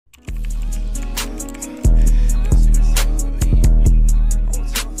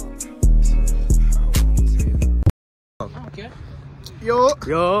Okay.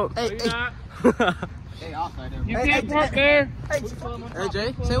 Yo. Hey, hey. Hey, off right there. You can't park there. Hey,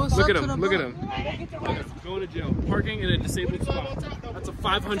 Jay, say what's Look up at to him. the Look at vlog. him. Going to jail. Parking in a disabled spot. That's a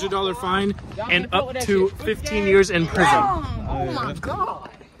 $500 fine and up to 15 years in prison. Oh my God.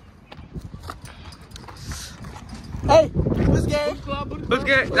 Hey, push game. Push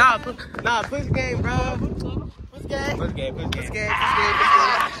game. Nah, push game, bro. Push game. Push game. Push game.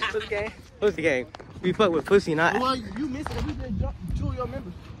 Push game. Push game. We fuck with pussy, not. Well, you missed it. We did jewel your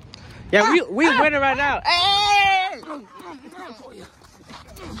members. Yeah, we winning right now. Hey!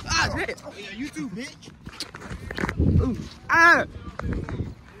 Ah, shit. Yeah, you too, bitch. Ooh. Ah!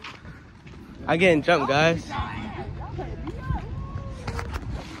 I getting jumped, guys.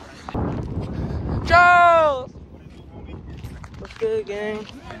 Joe! What's good, gang?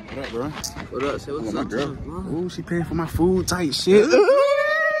 What up, bro? What up? Say what's up, girl? bro? Ooh, she paying for my food type shit.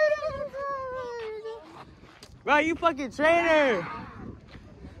 Bro, you fucking trainer.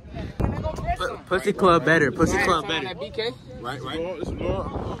 Pussy club better. Pussy club better. Right.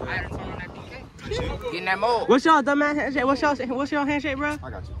 Getting that mold. What's y'all dumbass handshake? What's y'all handshake, bro? I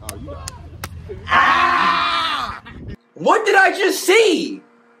got you. Oh, you got it. What did I just see?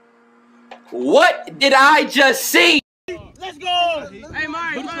 What did I just see? Let's go! Hey,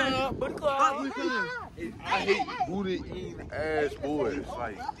 Mari, Booty club. I hate booty eating ass boys.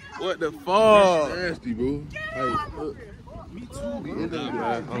 Like, what the fuck? That's nasty, bro. Hey, me too. Be in there,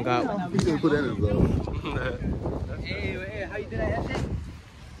 man. Oh, God. You can put that in his vlog. Hey, how you do that shit?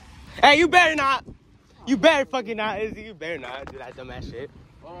 Hey, you better not. You better fucking not, Izzy. You better not do that dumbass shit.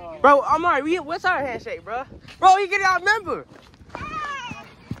 Bro, I'm alright. What's our handshake, bro? Bro, you get out member.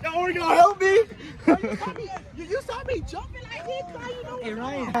 Y'all you gonna help me? You saw me jumping like this, you know? Hey,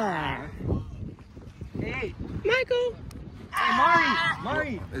 Ryan. Hey, Michael. Hey,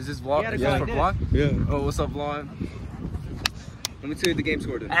 Mari. Is this vlog? Is this for vlog? Yeah. Oh, what's up, vlog? Let me tell you the game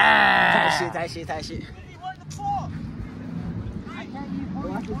score then. Tight shit.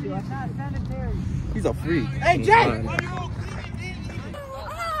 He's a freak. Hey, Jay.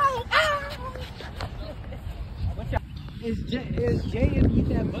 Is Jay in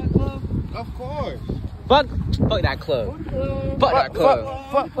that butt club? Of course. Fuck that club. Fuck that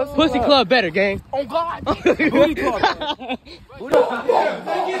club. Pussy club better, gang. Oh God! Booty club.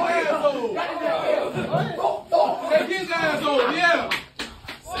 Take his asshole, yeah.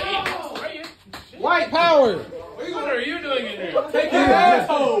 White power. What are you doing in here? Take his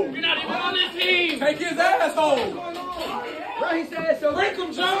asshole. You're not even on this team. Take his asshole. Bro, he said so. Break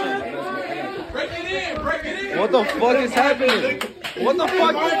him, John. Break it in. What the fuck is happening? What the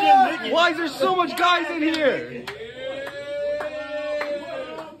fuck? Why is there so much guys in here?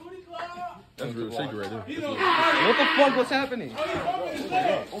 That's real shaky right there. What the fuck was happening?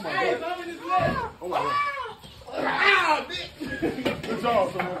 Oh my God. Good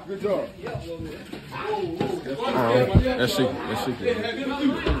job, son. Good job. That's shaky.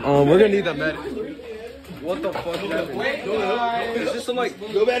 We're gonna need the medic. What the fuck is happening? Is this some like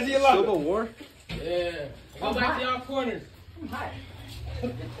Go back to your locker. Civil War? Go back to your corners.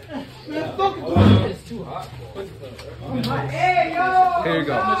 It's too hot. Hey, yo! Here you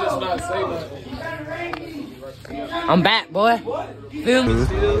go. Just not say nothing. I'm back, boy. Feel me?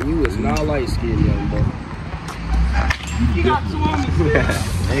 You was not light skinned, young boy.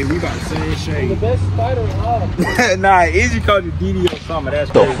 Hey, we got the same shade. The best spider in all. Nah, Izzy called you DD or something. That's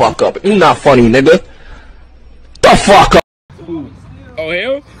The fuck up. You not funny, nigga. The fuck up. Oh,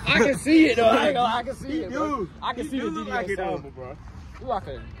 hell? I can see it though. I can see it, bro. I can see the look like it, DDS, though, bro. You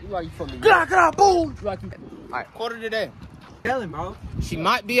like you from the Boom! Alright, quarter today. Tell him, bro. She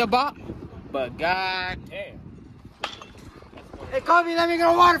might be a bop, but god damn. Hey, Kobe, let me get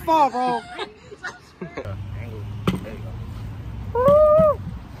a waterfall, bro.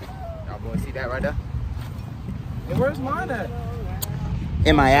 Y'all boys see that right there? Hey, where's mine at?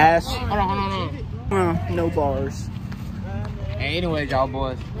 In my ass. Hold on. No bars. Hey, anyway, y'all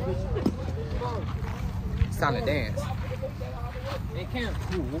boys. It's time to dance. They can't.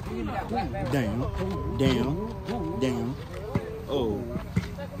 Damn. Oh.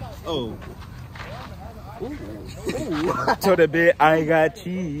 Told that bitch I ain't got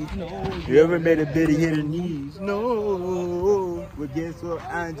cheese. No. You ever made a bitty hit her knees? No. But guess what,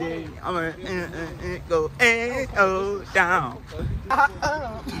 Andre? I'm gonna go down.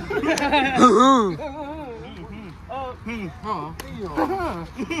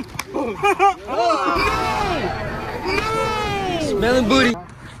 Smelling booty.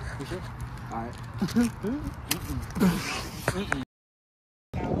 Alright.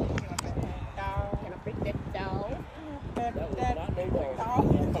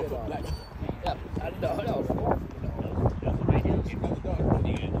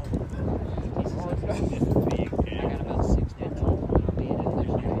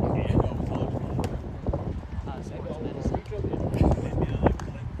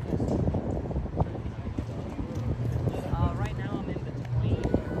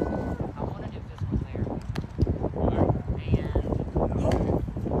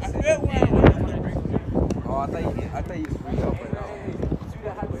 Oh, I thought you was free up right now.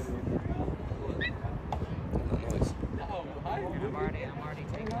 I'm already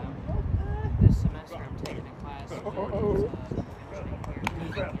taking them. This semester I'm taking a class.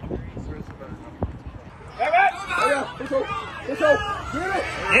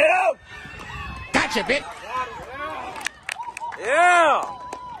 Yeah! Gotcha, bitch! Yeah!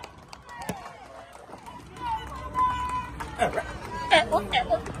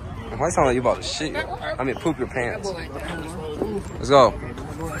 Why sound like you about to shit? I mean, poop your pants. Let's go.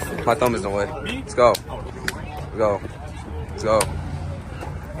 My thumb is in the way. Let's go. Let's go. Let's go.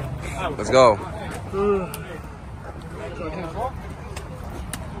 Let's go.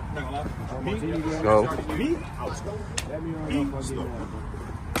 Let's go. You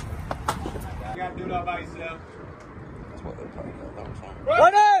gotta do that by yourself.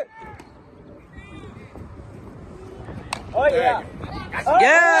 Run it! Oh yeah! Yeah! Let's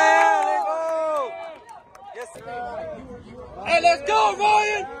go! Yes. Hey, let's go,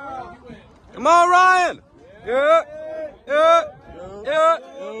 Ryan! Come on, Ryan! Yeah! Yeah! Yeah!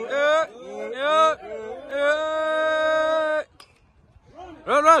 Yeah! Yeah! Yeah!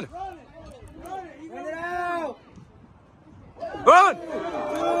 Run! Run! Run!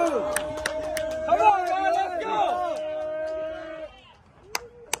 Come on, Ryan, let's go!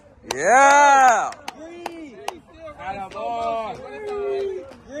 Yeah!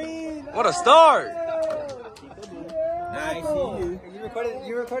 What a start! Nice.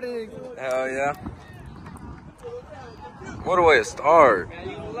 You recorded. Hell yeah. What a way to start. I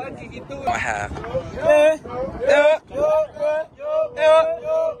have. Yeah. Yeah. Yeah.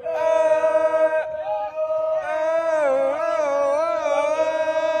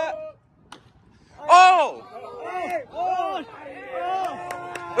 Oh!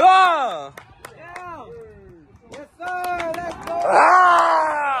 Ah! Yes, sir. Let's go.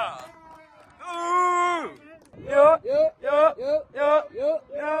 Ah! Yeah. Yeah. Yeah. Yeah.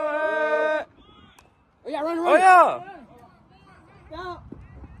 Yeah. Oh yeah, run. Oh yeah.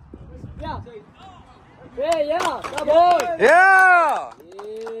 Yeah, that boy. Yeah.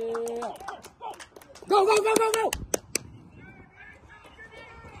 Go.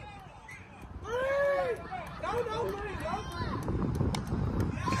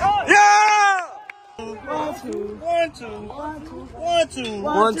 Yeah. 1, 2. 1, 2. 1, 2.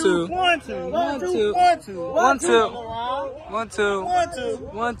 1, 2. 1, 2. 1, 2. 1, 2. 1, 2. 1, 2.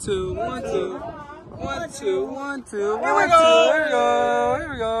 1, 2. 1, 2. Here we go. Here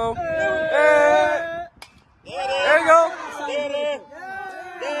we go. Hey. There you go.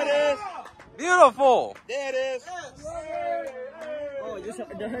 There it is. Beautiful. There it is. Oh, you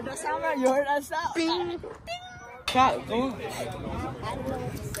heard that sound? You heard that sound? Bing.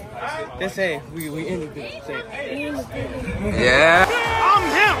 Just say we ended this. Say. Yeah. I'm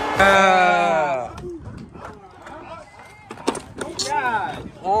him.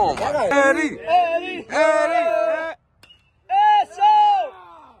 Oh my God. Eddie.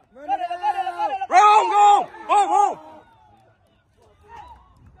 Run, go. Home.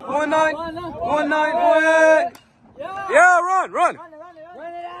 1-9. 1-9. Yeah, run. Run it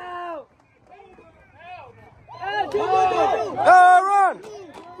out.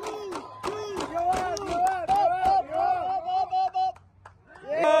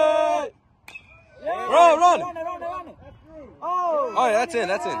 Run. Run. Oh, yeah, that's in.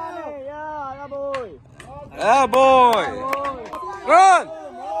 Yeah, that boy. That boy. Run.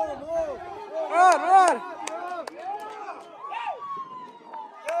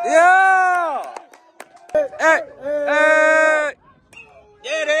 Yeah. Hey.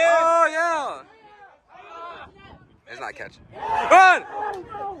 Get it. Oh, yeah. It's not catching.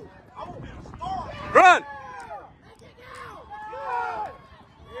 Run.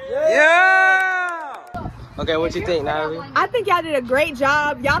 Yeah. Okay, what you think, Natalie? I think y'all did a great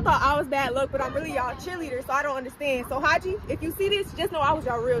job. Y'all thought I was bad luck, but I'm really y'all cheerleader, so I don't understand. So Haji, if you see this, just know I was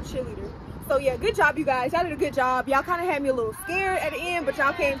y'all real cheerleader. So yeah, good job, you guys. Y'all did a good job. Y'all kind of had me a little scared at the end, but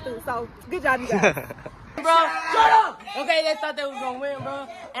y'all came through. So good job, you guys. Bro, shut up! Okay, they thought they was gonna win, bro.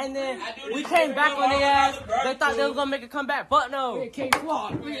 And then we came back on their ass. They thought they was gonna make a comeback, but no. It came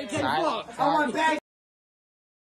flawed. I want back.